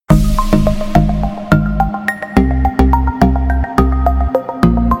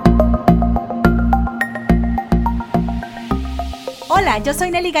Hola, yo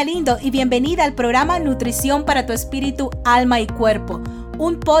soy Nelly Galindo y bienvenida al programa Nutrición para tu Espíritu, Alma y Cuerpo.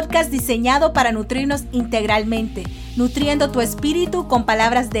 Un podcast diseñado para nutrirnos integralmente, nutriendo tu espíritu con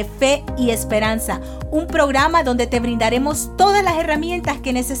palabras de fe y esperanza. Un programa donde te brindaremos todas las herramientas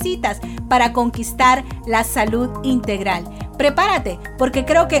que necesitas para conquistar la salud integral. Prepárate, porque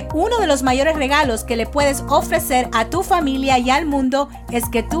creo que uno de los mayores regalos que le puedes ofrecer a tu familia y al mundo es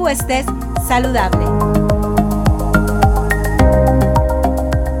que tú estés saludable.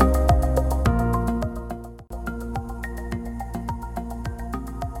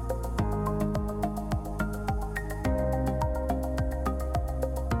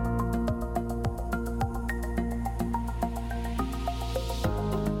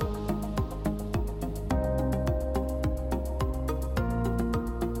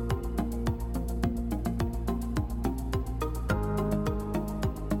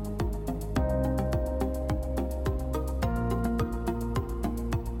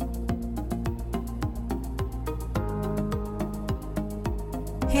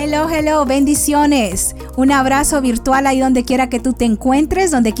 Hello, bendiciones. Un abrazo virtual ahí donde quiera que tú te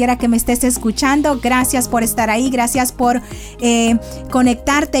encuentres, donde quiera que me estés escuchando. Gracias por estar ahí, gracias por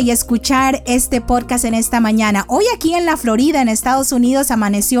conectarte y escuchar este podcast en esta mañana. Hoy aquí en la Florida, en Estados Unidos,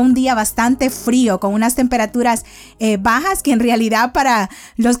 amaneció un día bastante frío, con unas temperaturas bajas, que en realidad para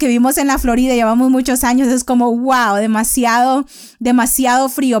los que vivimos en la Florida, llevamos muchos años, es como wow, demasiado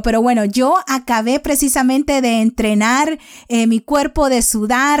frío. Pero bueno, yo acabé precisamente de entrenar mi cuerpo, de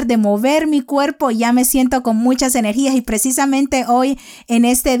sudar, de mover mi cuerpo, ya me siento con muchas energías y precisamente hoy en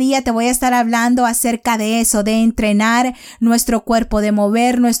este día te voy a estar hablando acerca de eso, de entrenar nuestro cuerpo, de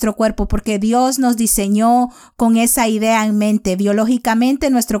mover nuestro cuerpo, porque Dios nos diseñó con esa idea en mente. Biológicamente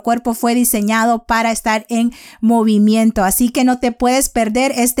nuestro cuerpo fue diseñado para estar en movimiento, así que no te puedes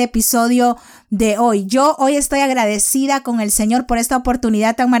perder este episodio de hoy. Yo hoy estoy agradecida con el Señor por esta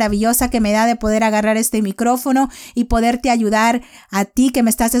oportunidad tan maravillosa que me da de poder agarrar este micrófono y poderte ayudar a ti que me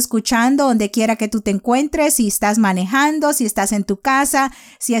estás escuchando, donde quiera que tú te encuentres, si estás manejando, si estás en tu casa,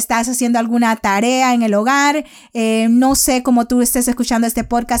 si estás haciendo alguna tarea en el hogar, no sé cómo tú estés escuchando este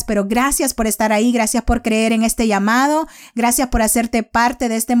podcast, pero gracias por estar ahí, gracias por creer en este llamado, gracias por hacerte parte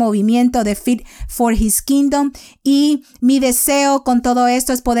de este movimiento de Fit for His Kingdom, y mi deseo con todo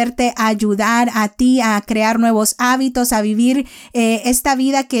esto es poderte ayudar a ti a crear nuevos hábitos, a vivir esta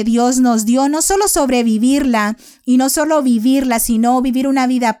vida que Dios nos dio, no solo sobrevivirla y no solo vivirla, sino vivir una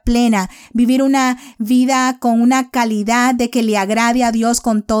vida plena, vivir una vida con una calidad de que le agrade a Dios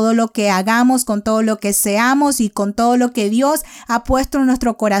con todo lo que hagamos, con todo lo que seamos y con todo lo que Dios ha puesto en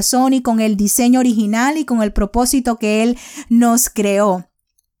nuestro corazón y con el diseño original y con el propósito que Él nos creó.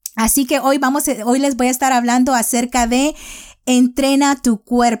 Así que hoy les voy a estar hablando acerca de entrena tu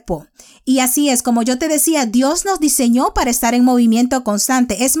cuerpo. Y así es, como yo te decía, Dios nos diseñó para estar en movimiento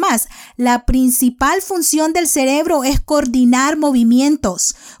constante. Es más, la principal función del cerebro es coordinar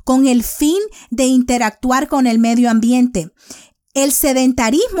movimientos con el fin de interactuar con el medio ambiente. El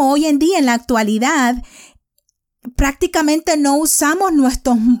sedentarismo hoy en día, en la actualidad, prácticamente no usamos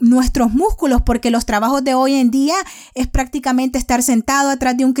nuestros músculos, porque los trabajos de hoy en día es prácticamente estar sentado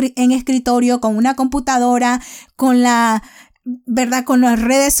atrás de un escritorio con una computadora, con las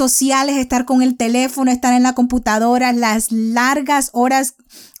redes sociales, estar con el teléfono, estar en la computadora, las largas horas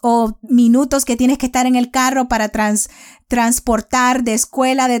o minutos que tienes que estar en el carro para transportar de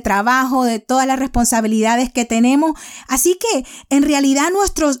escuela, de trabajo, de todas las responsabilidades que tenemos. Así que en realidad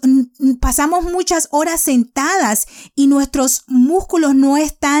pasamos muchas horas sentadas y nuestros músculos no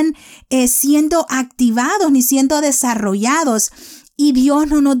están siendo activados ni siendo desarrollados. Y Dios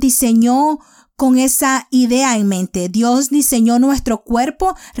no nos diseñó con esa idea en mente. Dios diseñó nuestro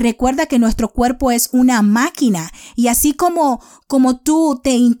cuerpo. Recuerda que nuestro cuerpo es una máquina, y así como tú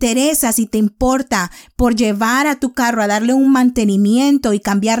te interesas y te importa por llevar a tu carro a darle un mantenimiento y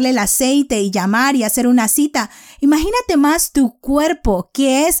cambiarle el aceite y llamar y hacer una cita, imagínate más tu cuerpo,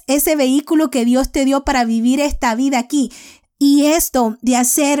 que es ese vehículo que Dios te dio para vivir esta vida aquí. Y esto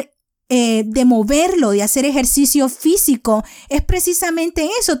de moverlo, de hacer ejercicio físico, es precisamente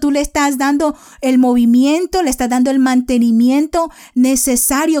eso. Tú le estás dando el movimiento, le estás dando el mantenimiento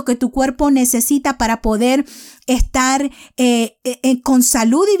necesario que tu cuerpo necesita para poder estar con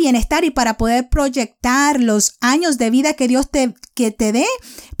salud y bienestar, y para poder proyectar los años de vida que Dios te dé,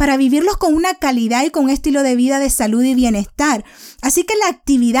 para vivirlos con una calidad y con un estilo de vida de salud y bienestar. Así que la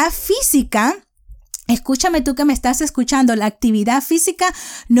actividad física Escúchame tú que me estás escuchando, la actividad física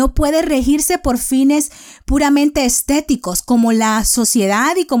no puede regirse por fines puramente estéticos como la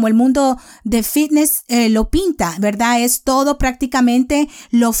sociedad y como el mundo de fitness lo pinta, ¿verdad? Es todo prácticamente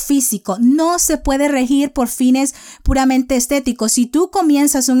lo físico. No se puede regir por fines puramente estéticos. Si tú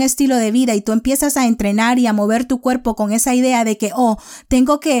comienzas un estilo de vida y tú empiezas a entrenar y a mover tu cuerpo con esa idea de que,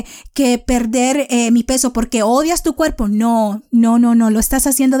 tengo que perder mi peso porque odias tu cuerpo. No, lo estás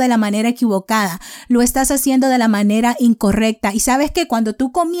haciendo de la manera equivocada. Lo estás haciendo de la manera incorrecta. Y sabes que cuando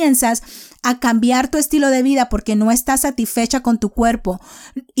tú comienzas a cambiar tu estilo de vida porque no estás satisfecha con tu cuerpo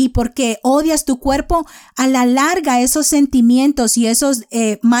y porque odias tu cuerpo, a la larga esos sentimientos y esos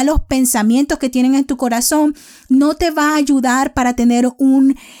malos pensamientos que tienen en tu corazón no te va a ayudar para tener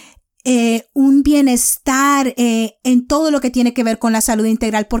un bienestar en todo lo que tiene que ver con la salud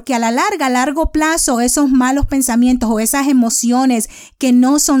integral, porque a la larga, a largo plazo, esos malos pensamientos o esas emociones que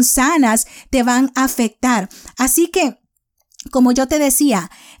no son sanas te van a afectar. Así que, como yo te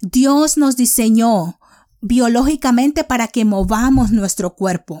decía, Dios nos diseñó biológicamente para que movamos nuestro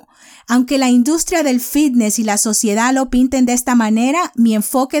cuerpo. Aunque la industria del fitness y la sociedad lo pinten de esta manera, mi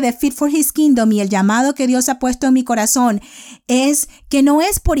enfoque de Fit for His Kingdom y el llamado que Dios ha puesto en mi corazón es que no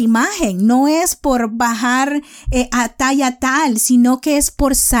es por imagen, no es por bajar a talla tal, sino que es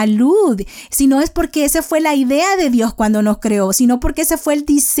por salud, sino es porque esa fue la idea de Dios cuando nos creó, sino porque ese fue el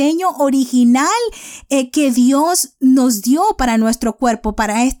diseño original que Dios nos dio para nuestro cuerpo,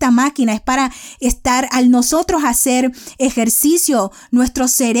 para esta máquina, es para estar al nosotros hacer ejercicio, nuestro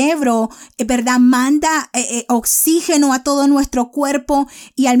cerebro, ¿verdad? Manda oxígeno a todo nuestro cuerpo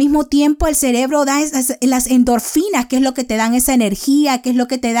y al mismo tiempo el cerebro da las endorfinas, que es lo que te dan esa energía, que es lo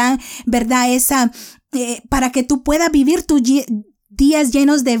que te dan, ¿verdad? Para que tú puedas vivir tus días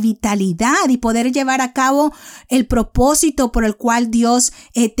llenos de vitalidad y poder llevar a cabo el propósito por el cual Dios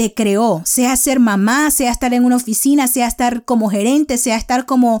te creó, sea ser mamá, sea estar en una oficina, sea estar como gerente, sea estar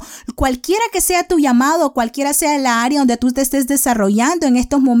como cualquiera que sea tu llamado, cualquiera sea la área donde tú te estés desarrollando en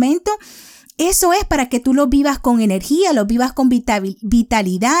estos momentos. Eso es para que tú lo vivas con energía, lo vivas con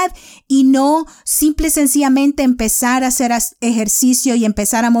vitalidad y no simple y sencillamente empezar a hacer ejercicio y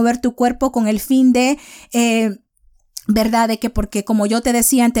empezar a mover tu cuerpo con el fin de ¿verdad? De que porque, como yo te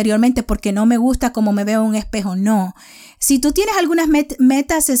decía anteriormente, porque no me gusta cómo me veo en un espejo. No. Si tú tienes algunas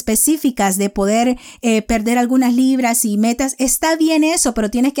metas específicas de poder perder algunas libras y metas, está bien eso, pero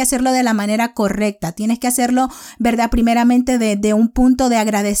tienes que hacerlo de la manera correcta. Tienes que hacerlo, ¿verdad? Primeramente de un punto de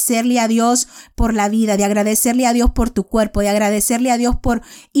agradecerle a Dios por la vida, de agradecerle a Dios por tu cuerpo, de agradecerle a Dios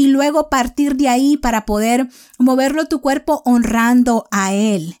y luego partir de ahí para poder moverlo tu cuerpo honrando a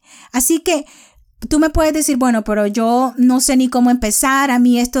Él. Así que tú me puedes decir, bueno, pero yo no sé ni cómo empezar. A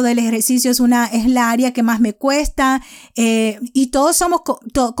mí esto del ejercicio es la área que más me cuesta. Y todos somos,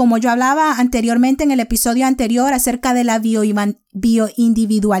 como yo hablaba anteriormente en el episodio anterior acerca de la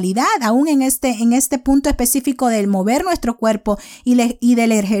bioindividualidad, aún en este punto específico del mover nuestro cuerpo y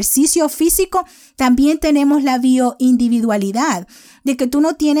del ejercicio físico, también tenemos la bioindividualidad. De que tú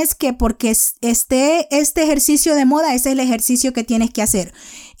no tienes que, porque esté este ejercicio de moda, ese es el ejercicio que tienes que hacer.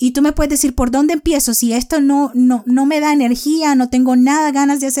 Y tú me puedes decir, ¿por dónde empiezo? Si esto no me da energía, no tengo nada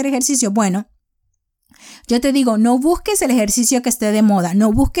ganas de hacer ejercicio. Bueno, yo te digo, no busques el ejercicio que esté de moda,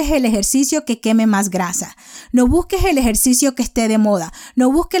 no busques el ejercicio que queme más grasa, no busques el ejercicio que esté de moda,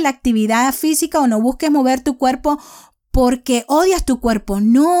 no busques la actividad física o no busques mover tu cuerpo porque odias tu cuerpo.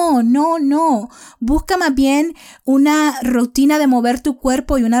 No. Busca más bien una rutina de mover tu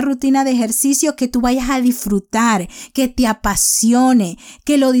cuerpo y una rutina de ejercicio que tú vayas a disfrutar, que te apasione,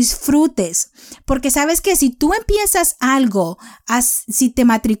 que lo disfrutes. Porque sabes que si tú empiezas algo, si te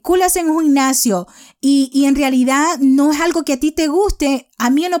matriculas en un gimnasio y en realidad no es algo que a ti te guste, a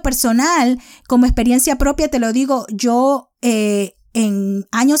mí en lo personal, como experiencia propia te lo digo, yo en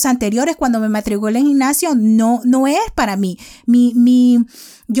años anteriores cuando me matriculé en gimnasio no es para mí.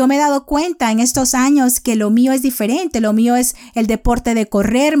 Yo me he dado cuenta en estos años que lo mío es diferente. Lo mío es el deporte de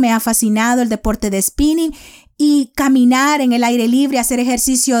correr, me ha fascinado el deporte de spinning y caminar en el aire libre, hacer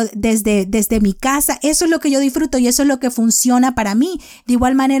ejercicio desde mi casa. Eso es lo que yo disfruto y eso es lo que funciona para mí. De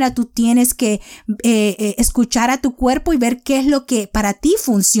igual manera, tú tienes que escuchar a tu cuerpo y ver qué es lo que para ti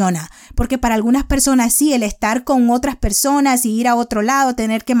funciona. Porque para algunas personas sí, el estar con otras personas y ir a otro lado,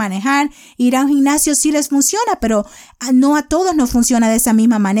 tener que manejar, ir a un gimnasio sí les funciona, pero no a todos nos funciona de esa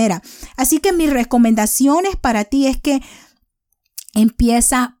misma manera. Así que mis recomendaciones para ti es que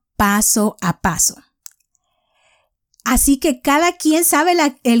empieza paso a paso. Así que cada quien sabe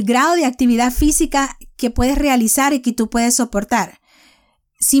el grado de actividad física que puedes realizar y que tú puedes soportar.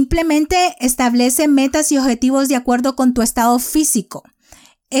 Simplemente establece metas y objetivos de acuerdo con tu estado físico.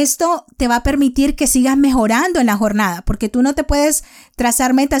 esto te va a permitir que sigas mejorando en la jornada, porque tú no te puedes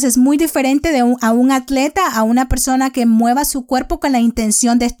trazar metas. Es muy diferente a un atleta, a una persona que mueva su cuerpo con la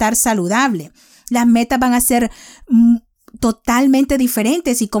intención de estar saludable. Las metas van a ser totalmente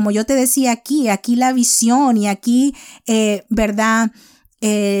diferentes, y como yo te decía aquí la visión, y aquí, ¿verdad?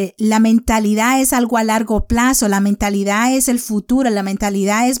 La mentalidad es algo a largo plazo, la mentalidad es el futuro, la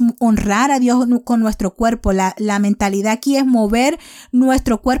mentalidad es honrar a Dios con nuestro cuerpo, la mentalidad aquí es mover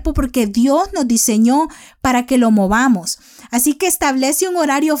nuestro cuerpo porque Dios nos diseñó para que lo movamos. Así que establece un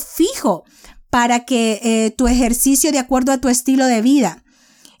horario fijo para que tu ejercicio de acuerdo a tu estilo de vida.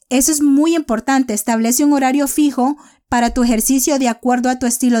 Eso es muy importante, establece un horario fijo para tu ejercicio de acuerdo a tu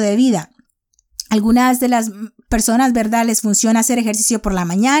estilo de vida. Algunas de las personas, ¿verdad?, les funciona hacer ejercicio por la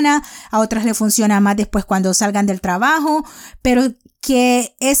mañana, a otras les funciona más después cuando salgan del trabajo, pero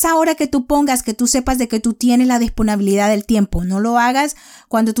que esa hora que tú pongas, que tú sepas de que tú tienes la disponibilidad del tiempo. No lo hagas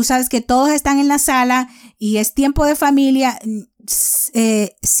cuando tú sabes que todos están en la sala y es tiempo de familia.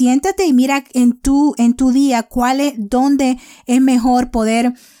 Siéntate y mira en tu día dónde es mejor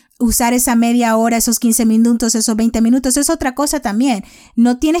poder usar esa media hora, esos 15 minutos, esos 20 minutos. Es otra cosa también.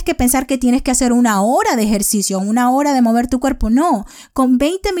 No tienes que pensar que tienes que hacer una hora de ejercicio, una hora de mover tu cuerpo. No, con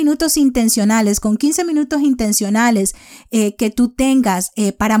 20 minutos intencionales, con 15 minutos intencionales que tú tengas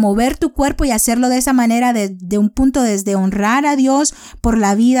para mover tu cuerpo y hacerlo de esa manera, de un punto desde honrar a Dios por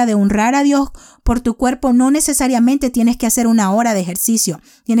la vida, de honrar a Dios por tu cuerpo. No necesariamente tienes que hacer una hora de ejercicio.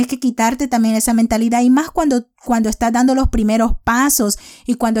 Tienes que quitarte también esa mentalidad, y más cuando estás dando los primeros pasos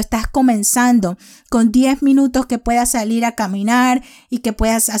y cuando estás comenzando. Con 10 minutos que puedas salir a caminar y que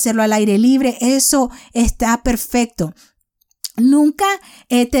puedas hacerlo al aire libre, eso está perfecto. Nunca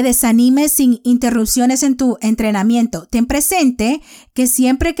te desanimes sin interrupciones en tu entrenamiento. Ten presente que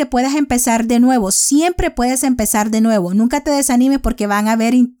siempre que puedas empezar de nuevo, siempre puedes empezar de nuevo. Nunca te desanimes porque van a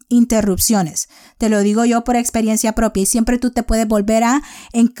haber interrupciones. Te lo digo yo por experiencia propia, y siempre tú te puedes volver a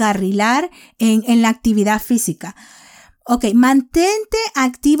encarrilar en la actividad física. Ok, mantente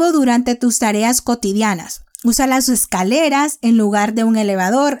activo durante tus tareas cotidianas. Usa las escaleras en lugar de un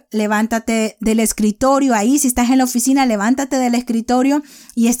elevador. Levántate del escritorio. Ahí, si estás en la oficina, levántate del escritorio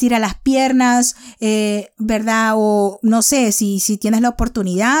y estira las piernas, ¿verdad? O no sé, si tienes la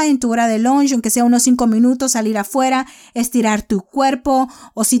oportunidad en tu hora de lunch, aunque sea unos 5 minutos, salir afuera, estirar tu cuerpo,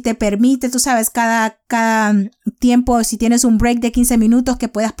 o si te permite, tú sabes, cada tiempo, si tienes un break de 15 minutos, que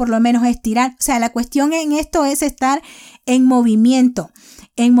puedas por lo menos estirar. O sea, la cuestión en esto es estar en movimiento,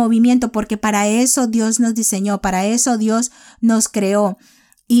 porque para eso Dios nos diseñó, para eso Dios nos creó.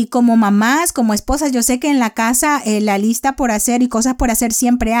 Y como mamás, como esposas, yo sé que en la casa la lista por hacer y cosas por hacer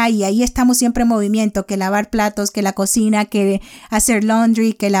siempre hay, y ahí estamos siempre en movimiento, que lavar platos, que la cocina, que hacer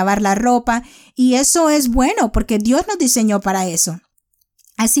laundry, que lavar la ropa, y eso es bueno porque Dios nos diseñó para eso.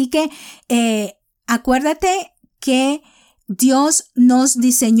 Así que acuérdate que Dios nos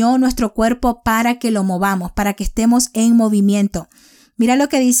diseñó nuestro cuerpo para que lo movamos, para que estemos en movimiento. Mira lo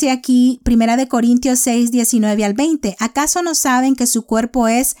que dice aquí, 1 Corintios 6, 19 al 20. ¿Acaso no saben que su cuerpo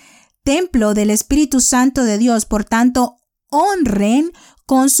es templo del Espíritu Santo de Dios? Por tanto, honren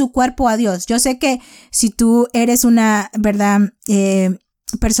con su cuerpo a Dios. Yo sé que si tú eres una, ¿verdad?,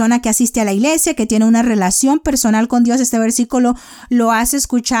 persona que asiste a la iglesia, que tiene una relación personal con Dios, este versículo lo has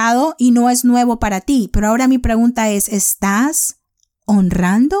escuchado y no es nuevo para ti. Pero ahora mi pregunta es, ¿estás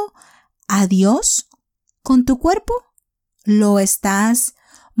honrando a Dios con tu cuerpo? ¿Lo estás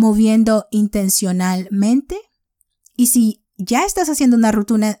moviendo intencionalmente? Y si ya estás haciendo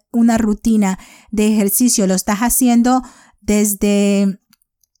una rutina de ejercicio, lo estás haciendo desde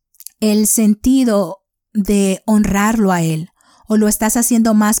el sentido de honrarlo a Él, o lo estás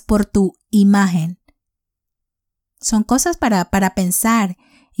haciendo más por tu imagen. Son cosas para pensar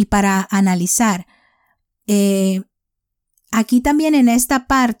y para analizar. Aquí también en esta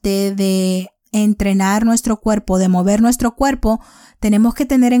parte de entrenar nuestro cuerpo, de mover nuestro cuerpo, tenemos que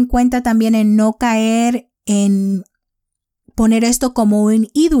tener en cuenta también en no caer en poner esto como un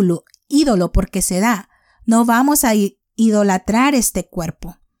ídolo, porque se da. No vamos a idolatrar este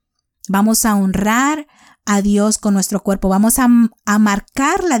cuerpo. Vamos a honrar a Dios con nuestro cuerpo. Vamos a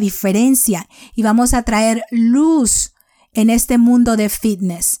marcar la diferencia y vamos a traer luz en este mundo de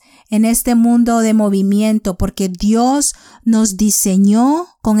fitness, en este mundo de movimiento, porque Dios nos diseñó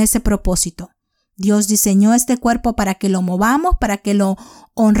con ese propósito. Dios diseñó este cuerpo para que lo movamos, para que lo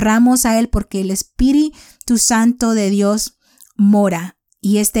honramos a Él, porque el Espíritu Santo de Dios mora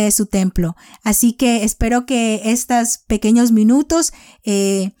y este es su templo. Así que espero que estos pequeños minutos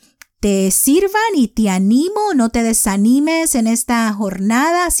te sirvan y te animo, no te desanimes en esta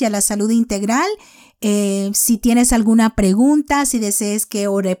jornada hacia la salud integral. Si tienes alguna pregunta, si desees que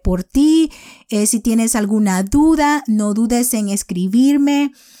ore por ti, si tienes alguna duda, no dudes en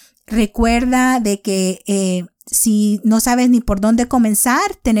escribirme. Recuerda de que si no sabes ni por dónde comenzar,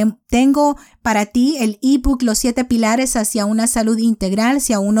 tengo para ti el ebook Los 7 Pilares hacia una salud integral.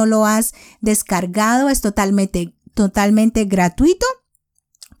 Si aún no lo has descargado, es totalmente gratuito.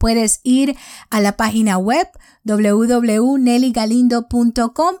 Puedes ir a la página web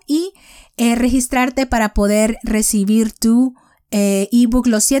www.nellygalindo.com y registrarte para poder recibir tu ebook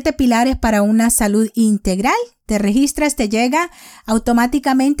Los 7 Pilares para una salud integral. Te registras, te llega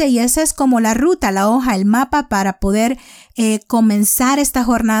automáticamente y esa es como la ruta, la hoja, el mapa para poder comenzar esta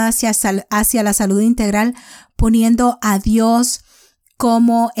jornada hacia la salud integral, poniendo a Dios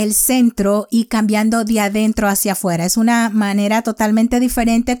como el centro y cambiando de adentro hacia afuera. Es una manera totalmente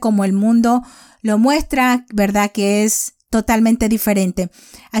diferente como el mundo lo muestra, ¿verdad? Que es totalmente diferente.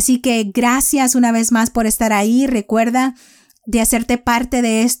 Así que gracias una vez más por estar ahí. Recuerda de hacerte parte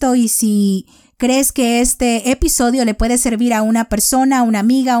de esto y si crees que este episodio le puede servir a una persona, a una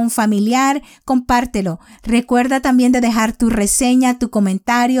amiga, a un familiar, compártelo. Recuerda también de dejar tu reseña, tu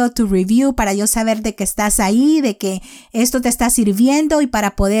comentario, tu review para yo saber de que estás ahí, de que esto te está sirviendo y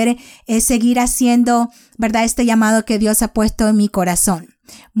para poder seguir haciendo, ¿verdad? Este llamado que Dios ha puesto en mi corazón.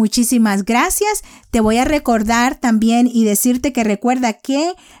 Muchísimas gracias. Te voy a recordar también y decirte que recuerda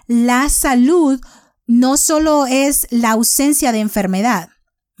que la salud no solo es la ausencia de enfermedad.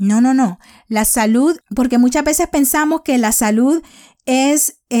 No. La salud, porque muchas veces pensamos que la salud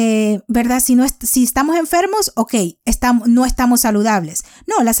es, ¿verdad? Si estamos enfermos, no estamos saludables.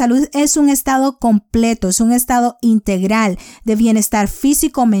 No, la salud es un estado completo, es un estado integral de bienestar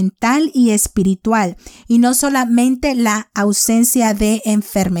físico, mental y espiritual. Y no solamente la ausencia de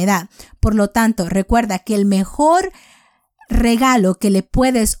enfermedad. Por lo tanto, recuerda que el mejor regalo que le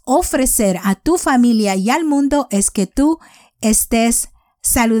puedes ofrecer a tu familia y al mundo es que tú estés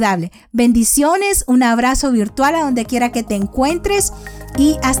saludable. Bendiciones, un abrazo virtual a donde quiera que te encuentres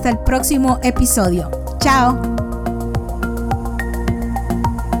y hasta el próximo episodio. Chao.